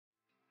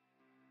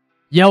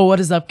Yo, what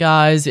is up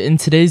guys? In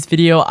today's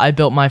video, I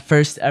built my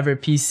first ever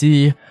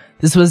PC.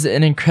 This was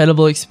an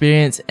incredible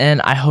experience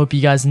and I hope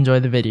you guys enjoy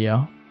the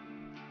video.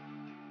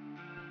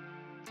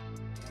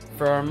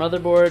 For our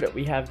motherboard,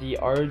 we have the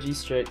ROG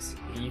Strix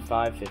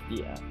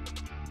B550F.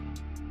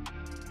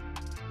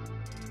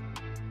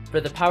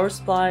 For the power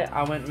supply,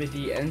 I went with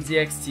the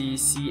NZXT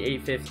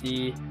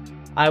C850.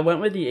 I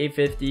went with the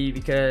 850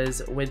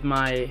 because with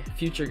my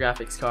future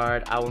graphics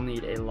card, I will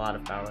need a lot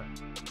of power.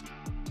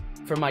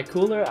 For my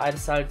cooler, I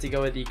decided to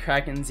go with the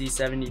Kraken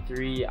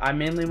Z73. I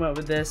mainly went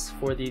with this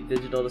for the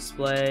digital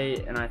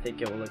display and I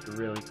think it will look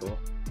really cool.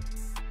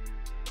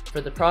 For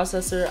the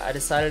processor, I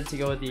decided to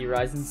go with the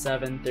Ryzen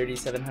 7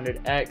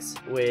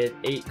 3700X with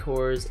 8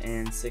 cores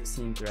and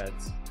 16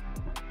 threads.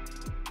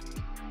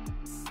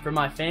 For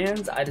my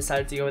fans, I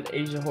decided to go with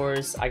Asia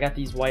Horse. I got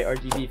these white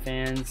RGB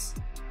fans.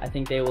 I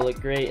think they will look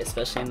great,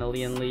 especially in the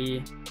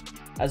Lian.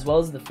 As well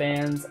as the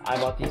fans, I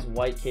bought these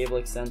white cable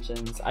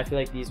extensions. I feel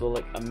like these will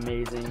look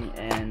amazing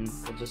and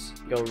will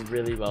just go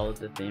really well with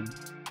the theme.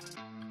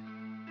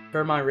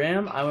 For my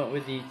RAM, I went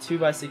with the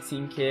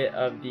 2x16 kit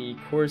of the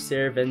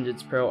Corsair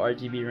Vengeance Pro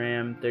RGB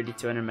RAM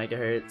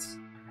 3200MHz.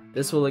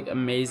 This will look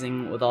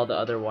amazing with all the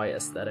other white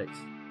aesthetics.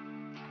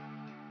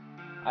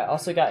 I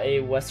also got a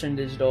Western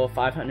Digital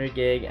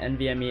 500GB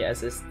NVMe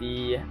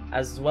SSD.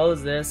 As well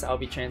as this, I'll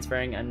be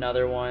transferring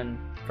another one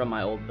from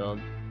my old build.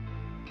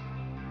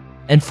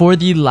 And for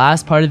the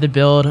last part of the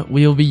build,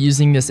 we will be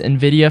using this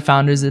Nvidia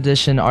Founders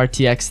Edition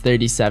RTX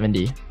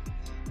 3070.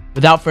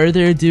 Without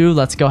further ado,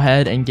 let's go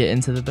ahead and get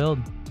into the build.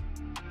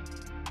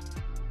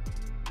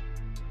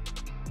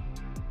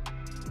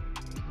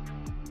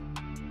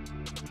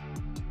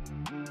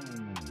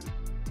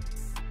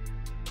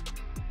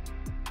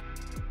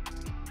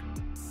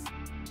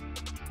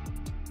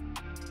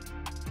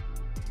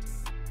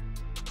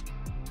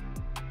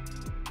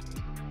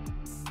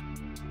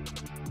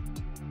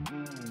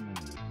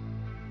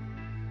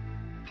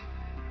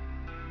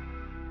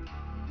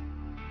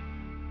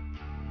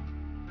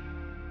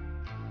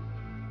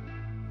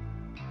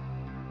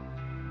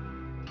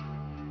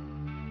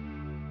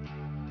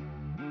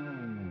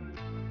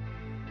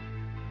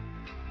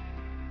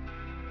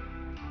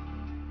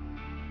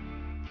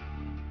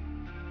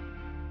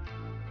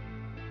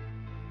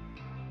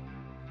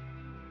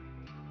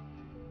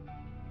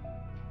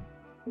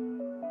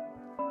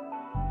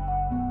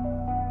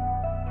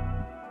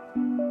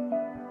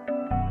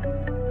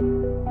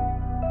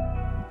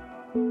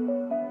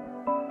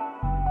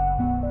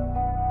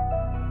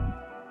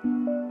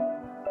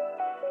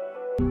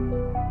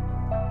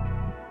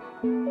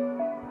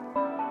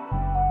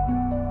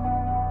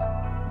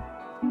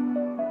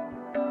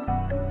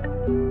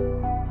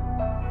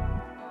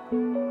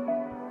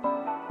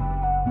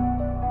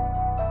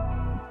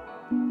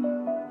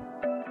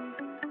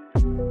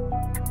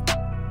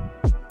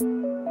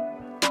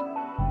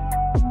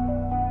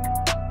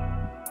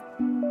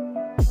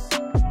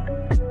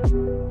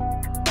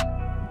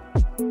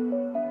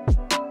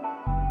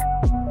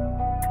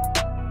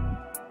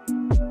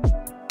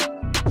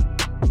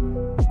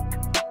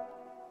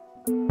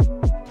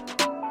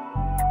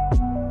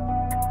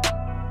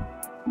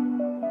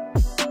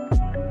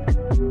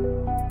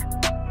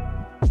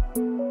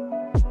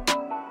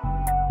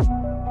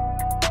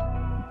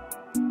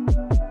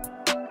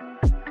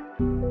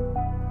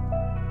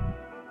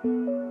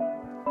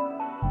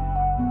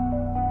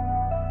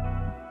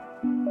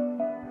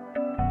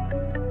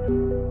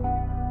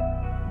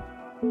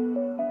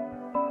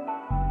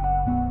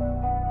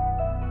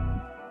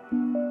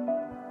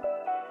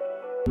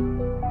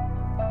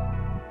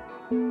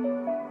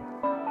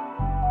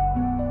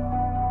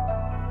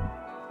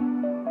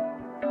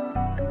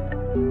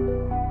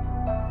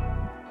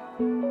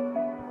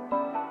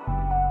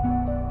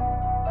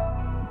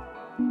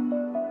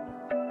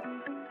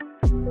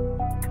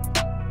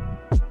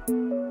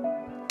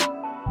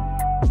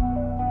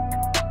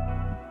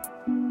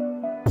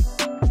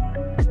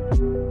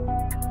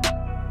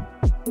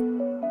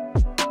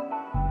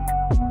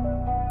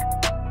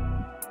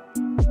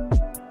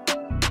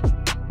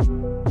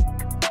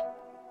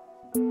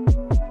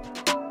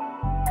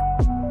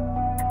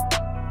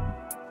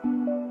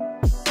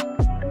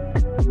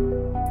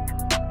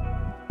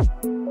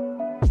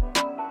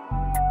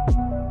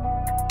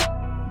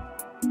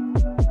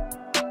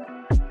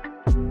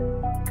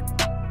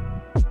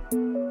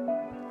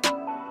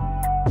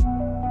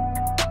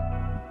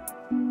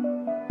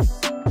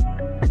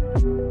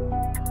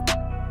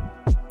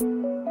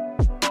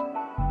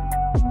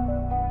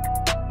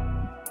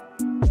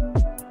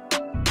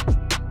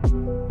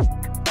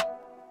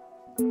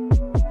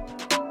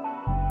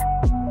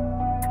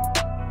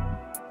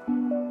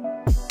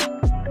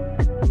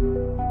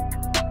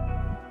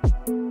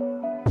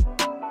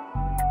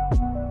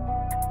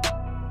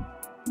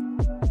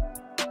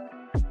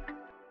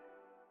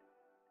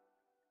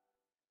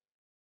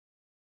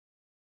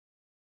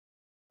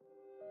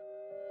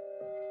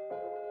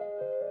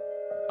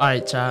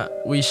 Alright chat,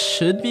 we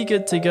should be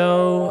good to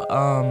go.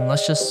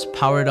 Let's just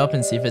power it up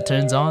and see if it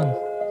turns on.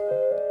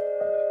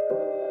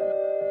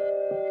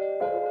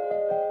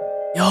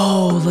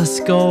 Yo, let's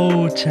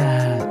go,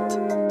 chat.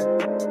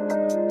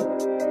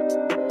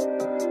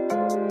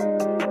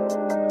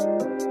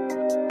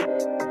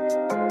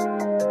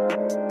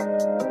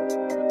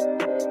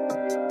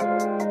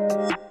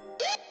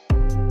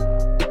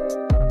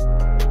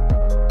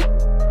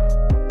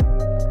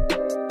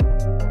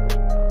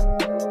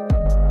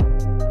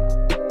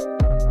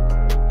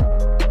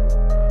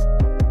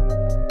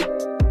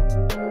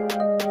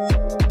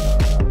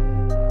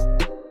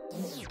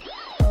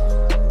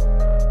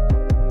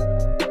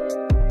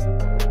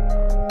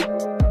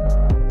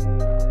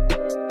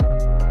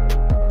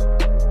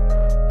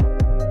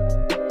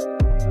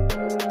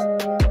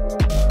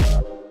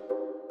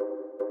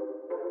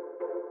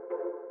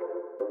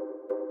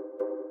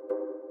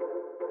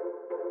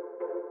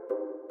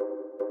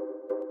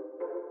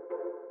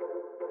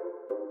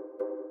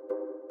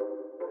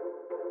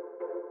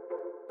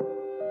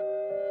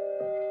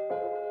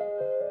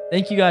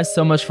 Thank you guys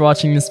so much for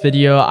watching this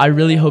video. I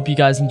really hope you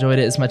guys enjoyed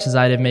it as much as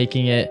I did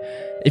making it.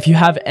 If you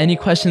have any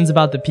questions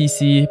about the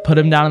PC, put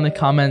them down in the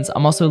comments.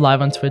 I'm also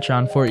live on Twitch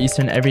around 4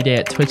 Eastern every day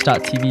at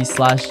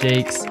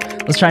twitch.tv/jakes.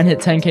 Let's try and hit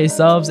 10k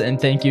subs,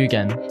 and thank you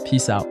again.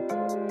 Peace out.